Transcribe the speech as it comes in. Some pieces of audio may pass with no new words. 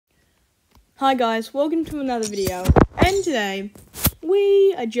Hi guys, welcome to another video, and today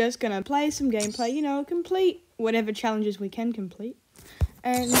we are just gonna play some gameplay, complete whatever challenges we can complete.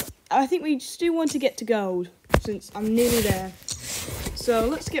 And I think we just do want to get to gold, since I'm nearly there. So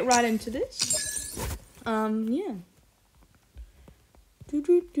let's get right into this. Yeah.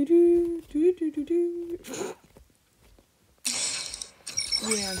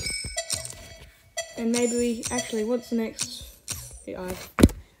 Yeah. And maybe we, actually, what's the next?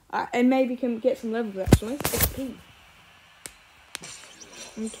 And maybe can get some levels, actually. XP.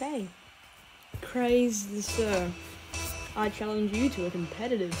 Okay. Praise the sir. I challenge you to a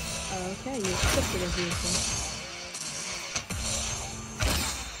competitive. Okay, you accepted of this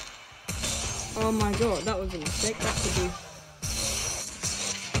one. Oh my god, that was a mistake. That could be.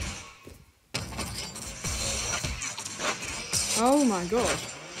 Oh my god.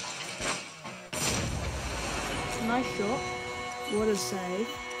 Nice shot. What a save.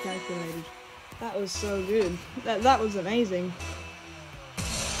 Calculated. That was so good. That was amazing.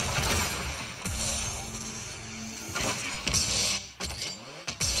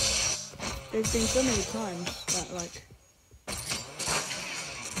 There's been so many times that, like...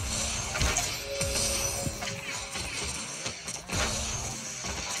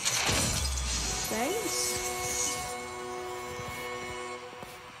 Thanks.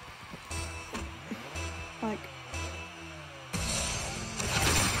 Like...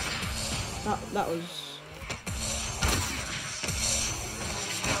 That was...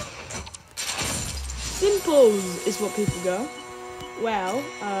 Simple is what people go. Well,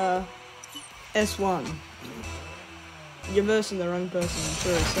 S1. You're versing the wrong person, I'm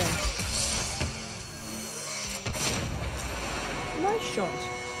sure it's there. Nice shot.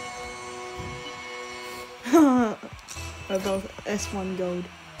 We're both S1 gold.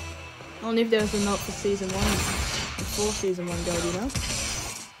 Only if there's a note for season 1, before season 1 gold, you know?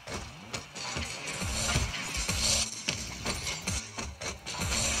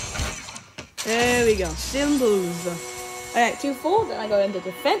 There we go, symbols. Alright, 2-4, then I go into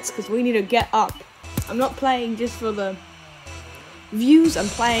defense because we need to get up. I'm not playing just for the views, I'm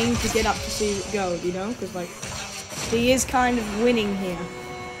playing to get up to see gold, you know? Because, like, he is kind of winning here.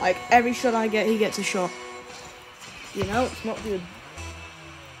 Like, every shot I get, he gets a shot. You know, it's not good.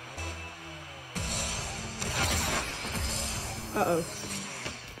 Uh-oh.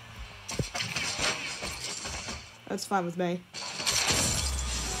 That's fine with me.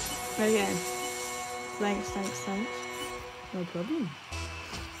 Okay. Thanks. No problem.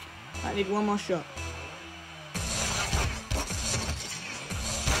 I need one more shot.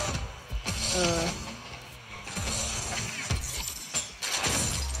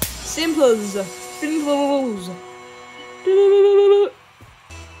 Simples.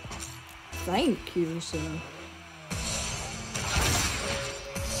 Thank you, sir.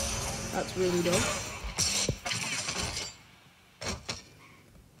 That's really dope.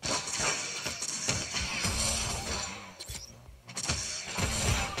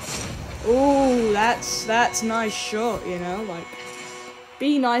 Ooh, that's nice shot, you know, like,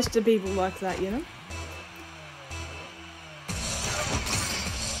 be nice to people like that, you know?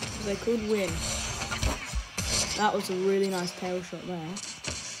 They could win. That was a really nice tail shot there.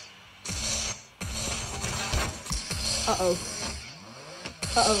 Uh-oh.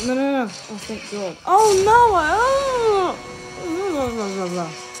 Uh-oh, no. Oh, thank God. Oh, no!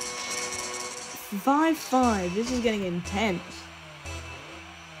 5-5, this is getting intense.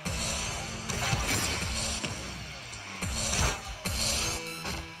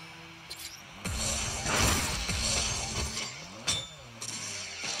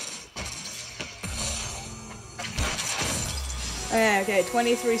 Okay,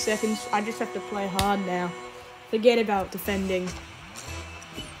 23 seconds. I just have to play hard now. Forget about defending.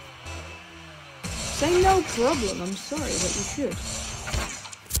 Say no problem. I'm sorry, but you should.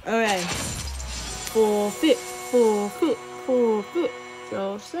 Okay. Forfeit.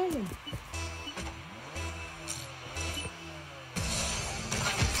 Just saying.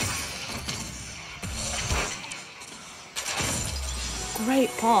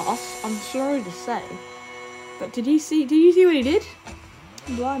 Great pass. I'm sorry to say. But did you see what he did?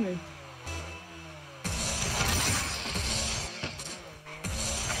 Blimey.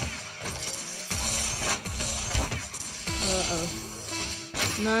 Uh-oh.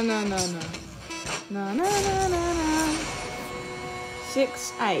 No. No.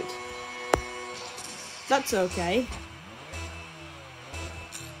 6-8. That's okay.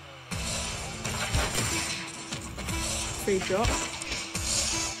 Free shot.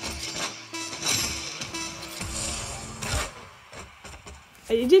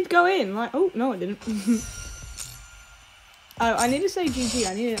 It did go in, like, oh, no it didn't. Oh, I need to say GG.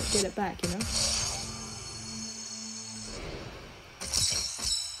 I need to get it back, you know?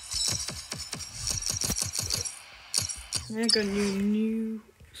 I got new.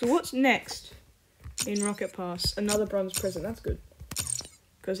 So what's next in Rocket Pass? Another bronze present. That's good.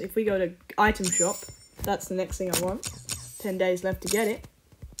 Because if we go to item shop, that's the next thing I want. 10 days left to get it.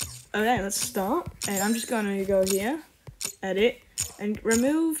 Okay, let's start. And I'm just going to go here, edit, and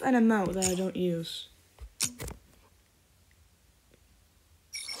remove an emote that I don't use.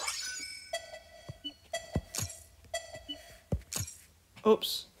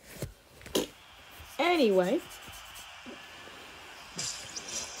 Oops. Anyway.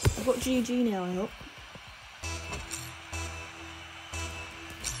 I've got GG now, I hope.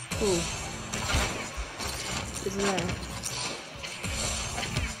 Cool. Is there?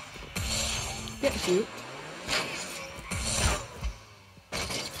 Get you.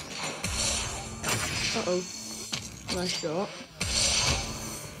 Uh-oh. Nice shot.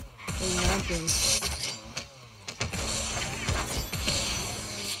 Imagine.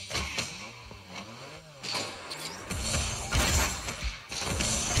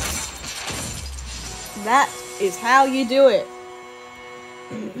 That is how you do it.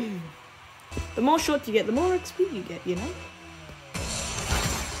 The more shots you get, the more XP you get, you know?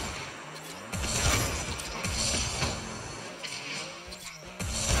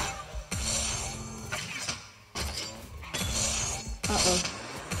 Uh-oh.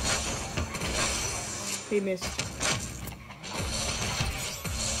 He missed.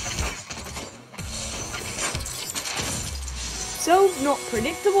 So not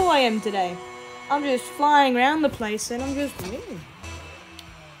predictable I am today. I'm just flying around the place and I'm just winning.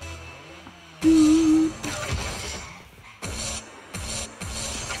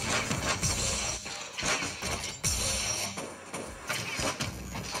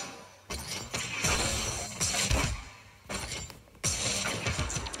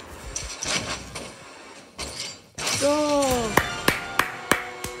 Oh,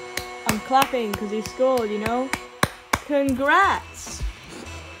 I'm clapping because he scored, you know? Congrats!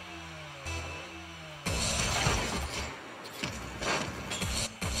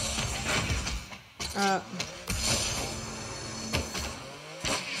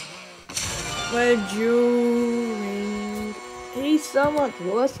 We're dueling. He's so much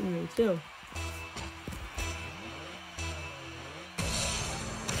worse than me, too.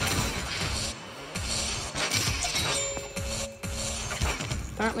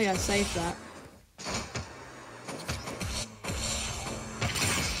 Apparently I saved that.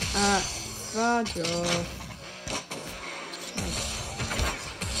 Fudge off.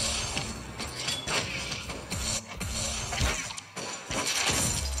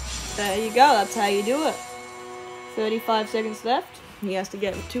 There you go, that's how you do it. 35 seconds left. He has to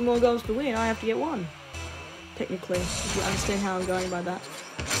get 2 more goals to win. I have to get 1. Technically, if you understand how I'm going by that.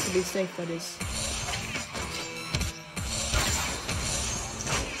 To be safe, that is.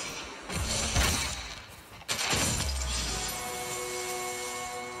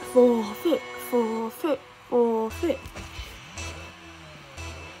 Forfeit, forfeit, forfeit.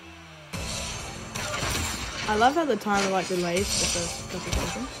 I love how the timer like delays for the first couple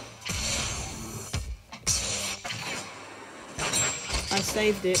seconds. I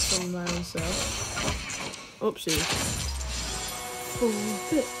saved it from my own self. Oopsie.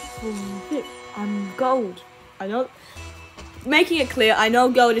 Forfeit, forfeit. I'm gold. I know. Making it clear, I know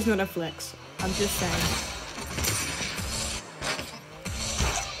gold is not a flex. I'm just saying.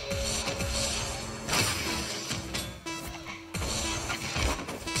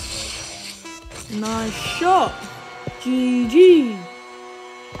 Nice shot. GG.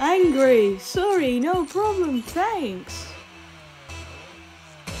 Angry. Sorry, no problem. Thanks.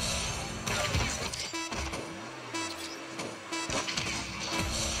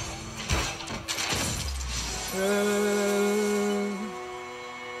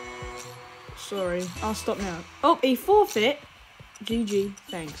 Sorry, I'll stop now. Oh, he forfeit. GG.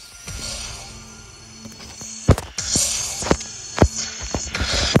 Thanks.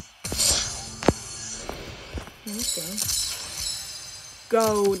 Let's go.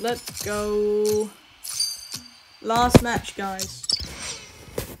 Gold, let's go. Last match, guys.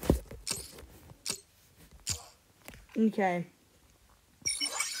 Okay.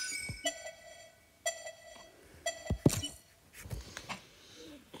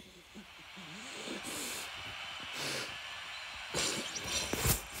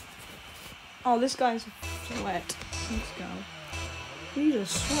 Oh, this guy's a sweat. Let's go. He's a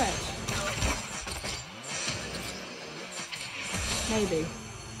sweat. Maybe.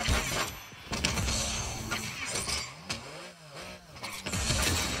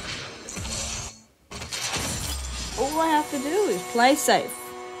 I have to do is play safe.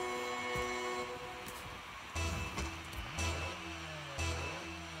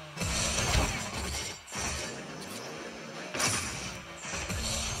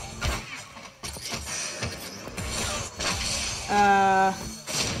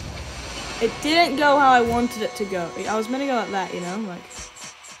 It didn't go how I wanted it to go. I was meant to go like that, you know, like,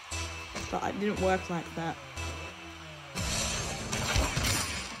 but it didn't work like that.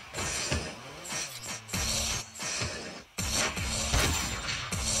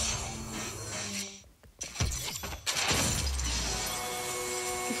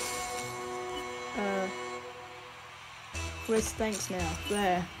 Where's thanks now?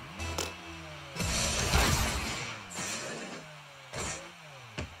 There.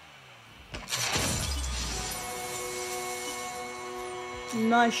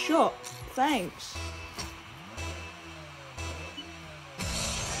 Nice shot. Thanks.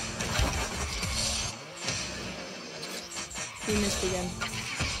 He missed again.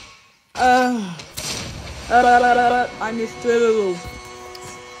 I missed too.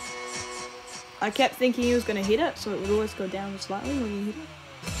 I kept thinking he was gonna hit it, so it would always go down slightly when you hit it.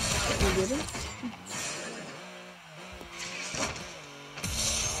 But he didn't.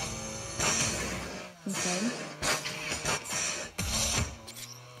 Okay.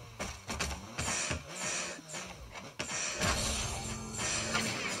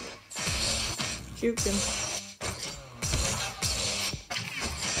 Juked him.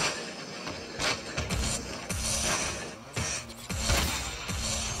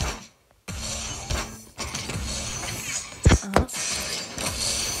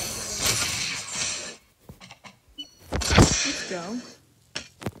 Let's go.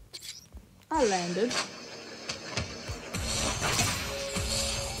 I landed.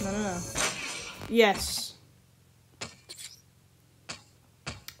 No. Yes.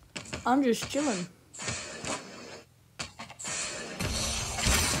 I'm just chilling.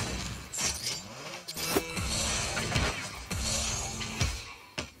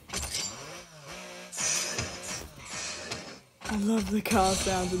 I love the car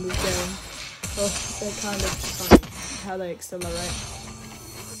sounds in this game. Oh, they're kind of funny, how they accelerate.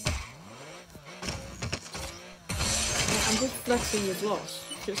 I'm just flexing with loss,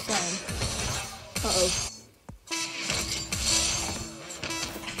 just saying. Uh-oh.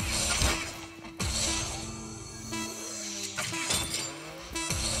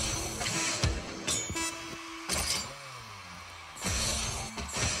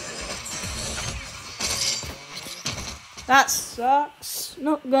 That sucks,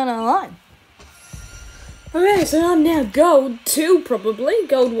 not gonna lie. Okay, so I'm now gold 2 probably.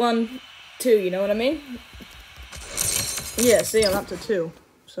 Gold 1, 2, you know what I mean? Yeah, see, I'm up to 2.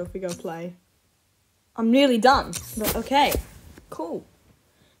 So if we go play. I'm nearly done, but okay. Cool.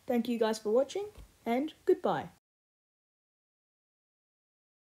 Thank you guys for watching, and goodbye.